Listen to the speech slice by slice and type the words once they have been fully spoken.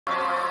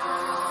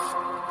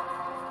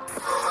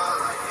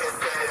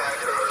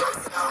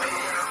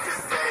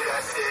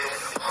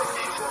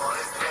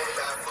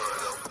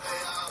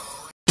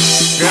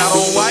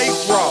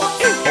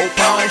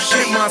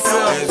shit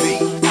myself.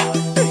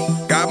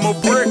 Got more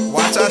brick,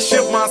 watch I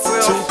ship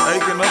myself.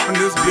 Aching up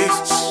in this bitch,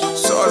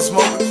 started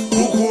smoking,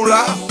 who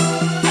loud.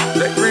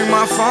 They green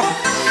my phone,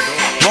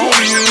 won't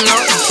you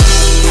know?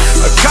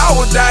 A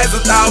coward dies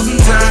 1,000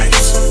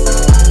 times,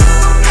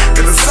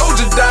 and a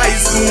soldier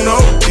dies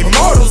uno.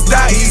 Immortals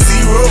die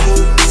 0,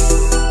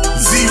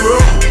 0,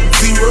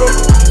 0,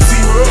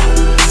 0.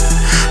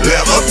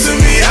 Live up to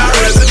me, I'd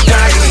rather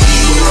die a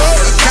hero.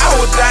 A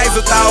coward dies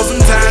 1,000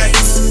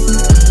 times,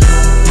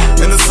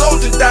 and a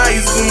soldier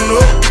dies uno.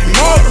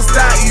 Immortals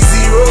die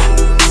 0,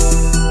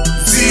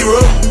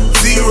 0,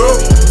 0,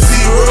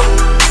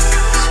 0.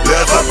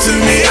 Live up to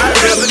me, I'd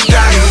rather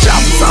die.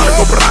 Choppers on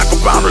the Baraka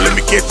boundary, let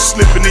me catch you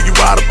slipping and you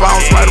out of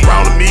bounds. Right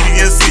around the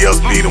median, CL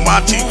speeding,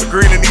 my teeth are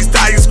green and these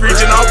tires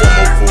screeching. I want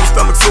more food,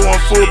 stomach so I'm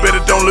full, bet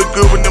it don't look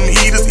good when them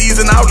heaters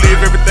easing out.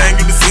 Live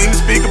everything you can see me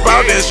speak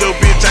about. That's your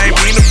bitch, I ain't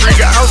been a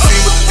freak out. See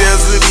what the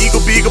desert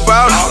eagle big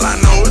about. All I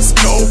know is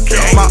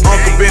cocaine. My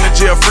uncle been in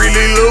jail,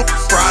 freely loop,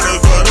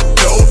 product of the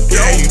dope.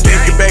 Yeah, you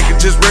thinking back and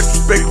just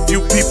retrospect, a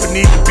few people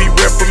need to be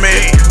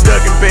reprimanded.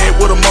 Dug in bed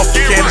with a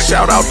muffin can and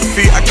shout out the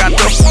feet, I got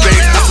duffel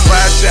bags. I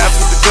survived shots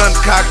with the gun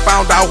cock,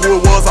 found out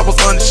who it was, I was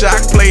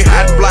unshocked. Play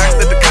hot blocks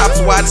that the cops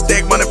watch,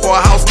 stack money for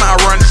a house, now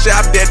run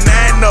shop. That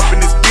 9 up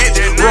in this bitch,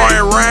 Roy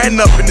and Ryan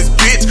up in this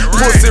bitch.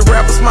 Pussy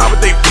rappers smile but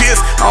they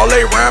piss, all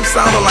they rhymes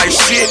sounding like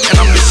shit,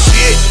 and I'm the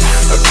shit.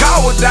 A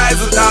coward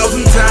dies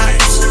 1,000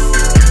 times,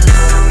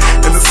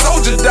 and the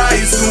soldier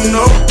dies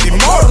uno.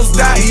 Immortals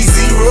die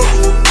 0,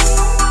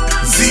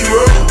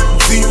 0,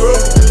 0,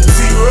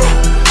 0.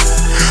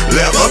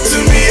 Live up to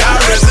me,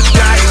 I'd rather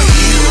die a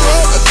hero.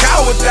 A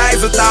coward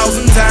dies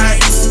 1,000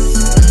 times,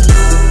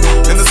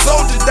 and the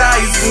soldier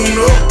dies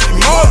uno.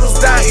 Immortals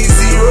die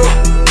 0,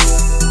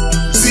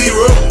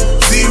 0,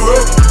 0,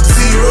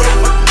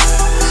 0.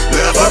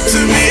 Live up to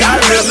me,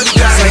 I'd rather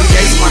die. Same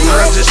case my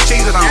girl just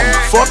cheated on me.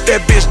 Fuck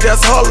that bitch,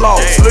 that's her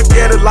loss. Look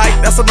at it like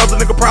that's another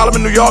nigga problem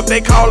in New York.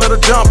 They call it a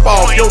jump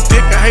off. Yo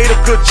dick, a hater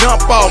could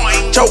jump off.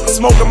 Choking,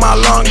 smoking my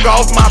lung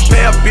off. My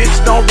pair, bitch,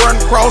 don't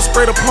run cross.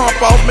 Spray the pump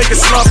off, make it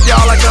slump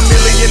y'all like a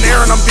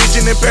millionaire. And I'm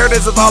vision impaired,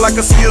 as if all I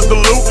can see is the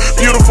loot.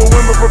 Beautiful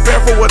women prepare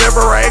for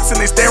whatever I ask,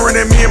 and they staring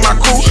at me and my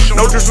crew.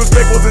 No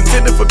disrespect was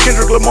intended for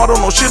Kendrick Lamar.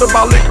 Don't know shit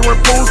about liquor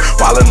and pools.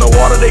 While in the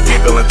water, they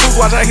giggle and tools.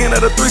 Watch I hand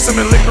at a threesome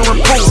and liquor and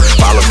pools.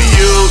 Follow me,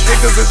 you.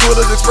 Niggas and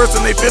Twitters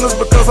expressing they feelings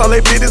because all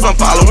they did is I'm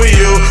following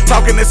you.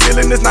 Talking and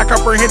silliness, not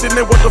comprehending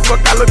it. What the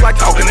fuck I look like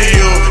talking to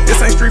you?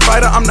 This ain't Street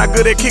Fighter, I'm not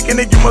good at kicking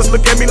it. You must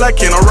look at me like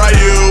Ken or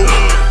Ryu.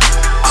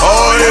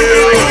 Oh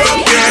yeah,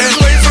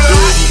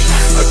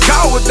 a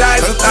coward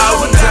dies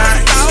 1,000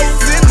 times,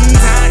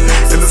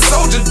 and the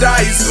soldier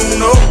dies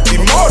uno.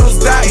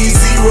 Immortals die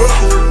 0,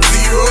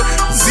 0,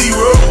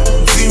 0,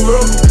 0,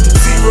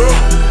 0.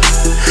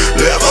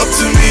 Live up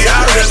to me,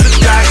 I'd rather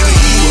die a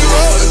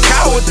hero. A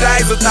coward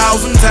dies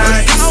 1,000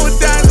 times,